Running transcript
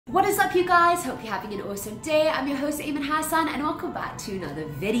What is up, you guys? Hope you're having an awesome day. I'm your host Ayman Hassan and welcome back to another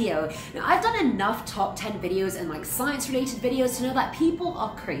video. Now, I've done enough top 10 videos and science related videos to know that people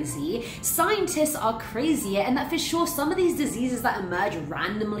are crazy, scientists are crazier, and that for sure some of these diseases that emerge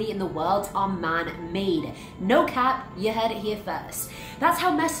randomly in the world are man-made. No cap, you heard it here first. That's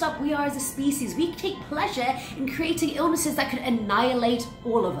how messed up we are as a species. We take pleasure in creating illnesses that could annihilate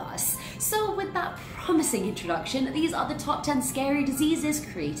all of us. So with that promising introduction, these are the top 10 scary diseases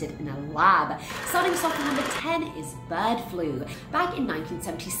created in a lab. Starting us off at number 10 is bird flu. Back in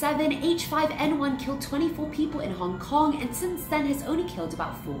 1977, H5N1 killed 24 people in Hong Kong, and since then has only killed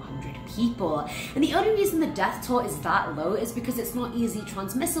about 400 people. And the only reason the death toll is that low is because it's not easily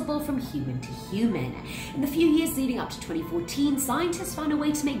transmissible from human to human. In the few years leading up to 2014, scientists found a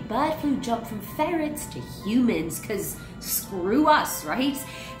way to make bird flu jump from ferrets to humans, because screw us, right?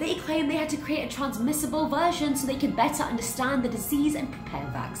 They claimed they had to create a transmissible version so they could better understand the disease and prepare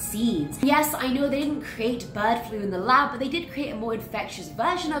vaccines. Yes, I know they didn't create bird flu in the lab, but they did create a more infectious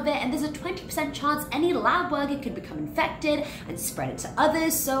version of it, and there's a 20% chance any lab worker could become infected and spread it to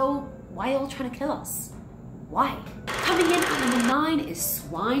others, so why are you all trying to kill us? Why? Coming in at number 9 is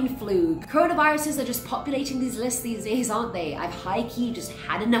swine flu. Coronaviruses are just populating these lists these days, aren't they? I've high-key just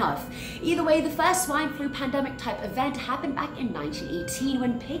had enough. Either way, the first swine flu pandemic type event happened back in 1918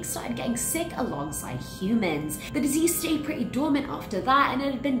 when pigs started getting sick alongside humans. The disease stayed pretty dormant after that, and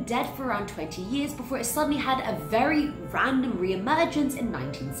it had been dead for around 20 years before it suddenly had a very random re-emergence in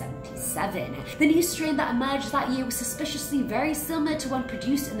 1977. The new strain that emerged that year was suspiciously very similar to one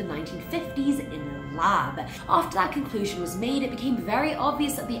produced in the 1950s in a lab. After that conclusion was made, it became very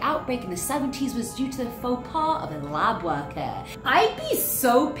obvious that the outbreak in the 70s was due to the faux pas of a lab worker. I'd be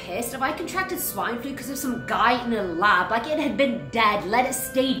so pissed if I contracted swine flu because of some guy in a lab, like it had been dead. Let it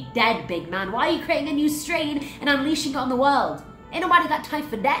stay dead, big man. Why are you creating a new strain and unleashing it on the world? Ain't nobody got time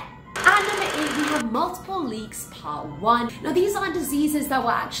for that. At number 8, we have multiple leaks part 1. Now, these aren't diseases that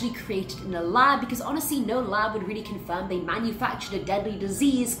were actually created in a lab, because honestly no lab would really confirm they manufactured a deadly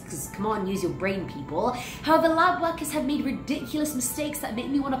disease, because come on, use your brain, people. However, lab workers have made ridiculous mistakes that make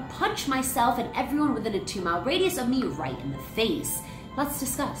me want to punch myself and everyone within a 2-mile radius of me right in the face. Let's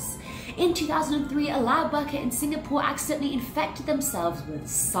discuss. In 2003, a lab worker in Singapore accidentally infected themselves with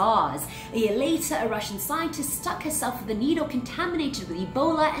SARS. A year later, a Russian scientist stuck herself with a needle contaminated with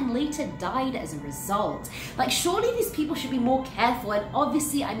Ebola and later died as a result. Like, surely these people should be more careful, and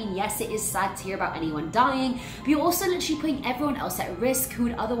obviously, I mean, yes, it is sad to hear about anyone dying, but you're also literally putting everyone else at risk who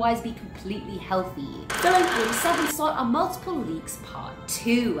would otherwise be completely healthy. Filling in the 7th slot are multiple leaks part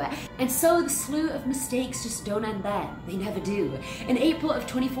 2. And so the slew of mistakes just don't end there. They never do. In April of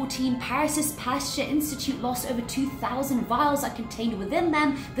 2014, Paris' Pasteur Institute lost over 2,000 vials that contained within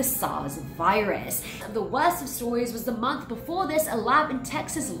them the SARS virus. The worst of stories was the month before this, a lab in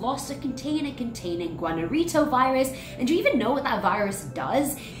Texas lost a container containing guanarito virus. And do you even know what that virus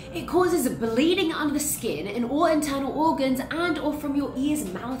does? It causes bleeding under the skin in all internal organs and or from your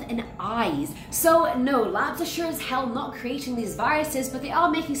ears, mouth, and eyes. So no, labs are sure as hell not creating these viruses, but they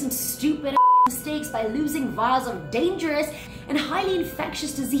are making some stupid mistakes by losing vials of dangerous and highly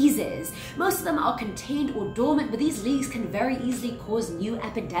infectious diseases. Most of them are contained or dormant, but these leaks can very easily cause new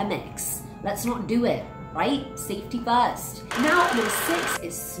epidemics. Let's not do it. Right? Safety first. Now, number 6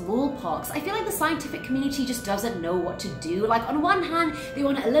 is smallpox. I feel like the scientific community just doesn't know what to do. Like, on one hand, they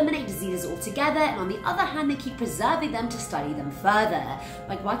want to eliminate diseases altogether, and on the other hand, they keep preserving them to study them further.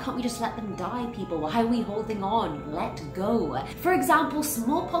 Like, why can't we just let them die, people? Why are we holding on? Let go. For example,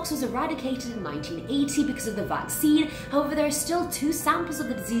 smallpox was eradicated in 1980 because of the vaccine. However, there are still 2 samples of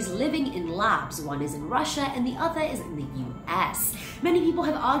the disease living in labs. One is in Russia, and the other is in the US. Many people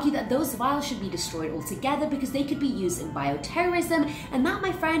have argued that those vials should be destroyed altogether because they could be used in bioterrorism, and that,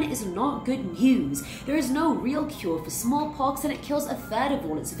 my friend, is not good news. There is no real cure for smallpox, and it kills 1/3 of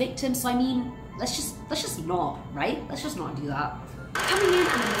all its victims, so I mean, let's just not, right? Let's just not do that. Coming in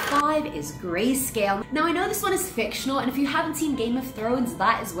at number 5 is grayscale. Now, I know this one is fictional, and if you haven't seen Game of Thrones,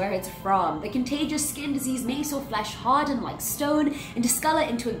 that is where it's from. The contagious skin disease makes your flesh harden like stone and discolor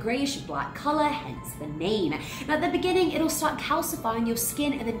into a grayish-black color, hence the name. Now, at the beginning, it'll start calcifying your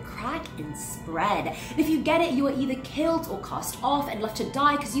skin and then crack and spread. And if you get it, you are either killed or cast off and left to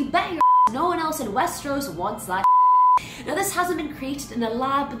die, because you bet your no one else in Westeros wants that. Now, this hasn't been created in a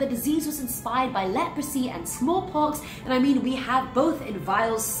lab, but the disease was inspired by leprosy and smallpox, and I mean, we have both in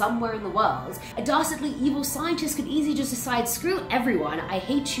vials somewhere in the world. A dastardly evil scientist could easily just decide, screw everyone, I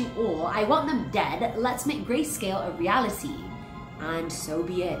hate you all, I want them dead, let's make grayscale a reality. And so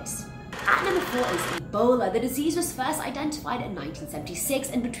be it. At number 4 is Ebola. The disease was first identified in 1976,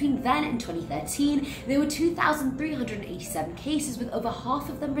 and between then and 2013, there were 2,387 cases, with over half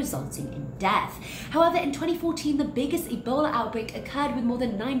of them resulting in death. However, in 2014, the biggest Ebola outbreak occurred with more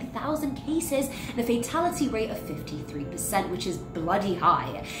than 9,000 cases and a fatality rate of 53%, which is bloody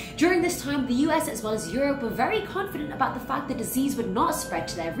high. During this time, the US as well as Europe were very confident about the fact the disease would not spread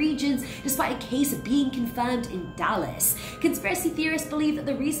to their regions, despite a case being confirmed in Dallas. Conspiracy theorists believe that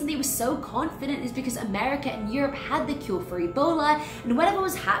the reason they were so confident is because America and Europe had the cure for Ebola, and whatever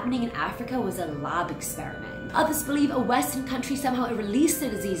was happening in Africa was a lab experiment. Others believe a Western country somehow released the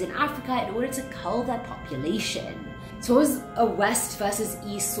disease in Africa in order to cull their population. So it was a West versus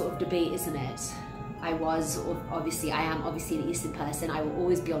East sort of debate, isn't it? I am obviously an Eastern person. I will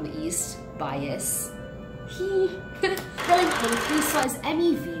always be on the East bias. Brilliant. Number 3 stars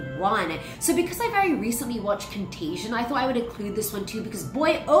MEV1. So because I very recently watched Contagion, I thought I would include this one too, because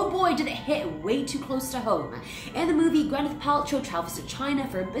boy, oh boy, did it hit way too close to home. In the movie, Gwyneth Paltrow travels to China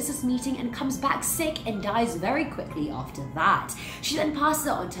for a business meeting and comes back sick and dies very quickly after that. She then passes it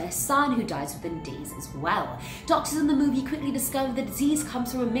on to her son, who dies within days as well. Doctors in the movie quickly discover the disease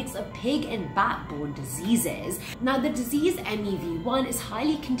comes from a mix of pig and bat-borne diseases. Now, the disease MEV1 is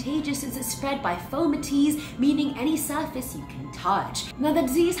highly contagious since it's spread by fomites, meaning any surface you can touch. Now, the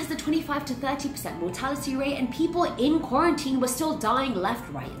disease has a 25 to 30% mortality rate, and people in quarantine were still dying left,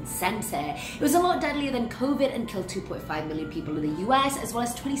 right, and center. It was a lot deadlier than COVID and killed 2.5 million people in the US, as well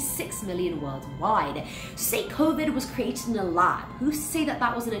as 26 million worldwide. So say COVID was created in a lab. Who's to say that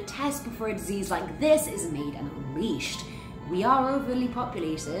that wasn't a test before a disease like this is made and unleashed? We are overly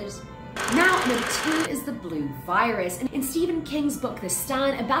populated. Now, number 2 is the blue virus. In Stephen King's book The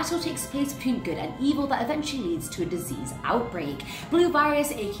Stand, a battle takes place between good and evil that eventually leads to a disease outbreak. Blue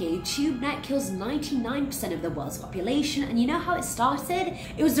virus, aka TubeNet, kills 99% of the world's population, and you know how it started?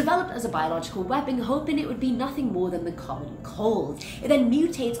 It was developed as a biological weapon, hoping it would be nothing more than the common cold. It then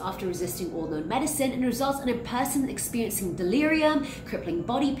mutates after resisting all known medicine and results in a person experiencing delirium, crippling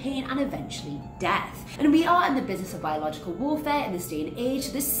body pain, and eventually death. And we are in the business of biological warfare in this day and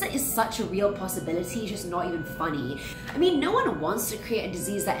age. This is such a real possibility, it's just not even funny. I mean, no one wants to create a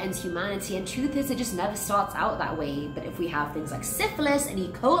disease that ends humanity, and truth is, it just never starts out that way. But if we have things like syphilis and E.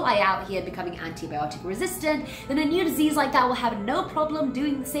 coli out here becoming antibiotic resistant, then a new disease like that will have no problem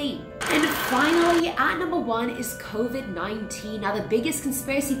doing the same. And finally, at number 1 is COVID-19. Now, the biggest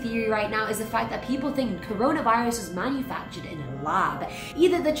conspiracy theory right now is the fact that people think coronavirus was manufactured in a lab.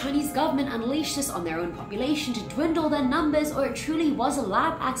 Either the Chinese government unleashed this on their own population to dwindle their numbers, or it truly was a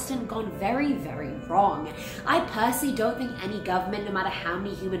lab accident gone very, very wrong. I personally don't think any government, no matter how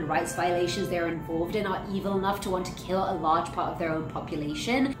many human rights violations they're involved in, are evil enough to want to kill a large part of their own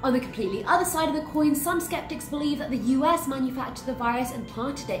population. On the completely other side of the coin, some skeptics believe that the US manufactured the virus and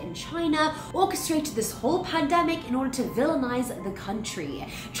planted it in China, orchestrated this whole pandemic in order to villainize the country.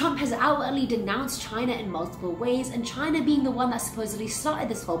 Trump has outwardly denounced China in multiple ways, and China, being the one that supposedly started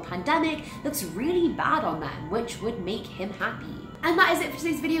this whole pandemic, looks really bad on them, which would make him happy. And that is it for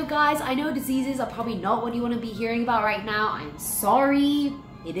today's video, guys. I know diseases are probably not what you want to be hearing about right now. I'm sorry.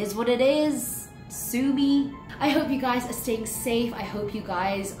 It is what it is. Sue me. I hope you guys are staying safe. I hope you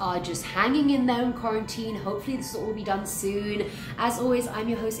guys are just hanging in there in quarantine. Hopefully this will all be done soon. As always, I'm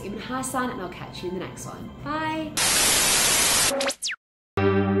your host, Hassan, and I'll catch you in the next one. Bye.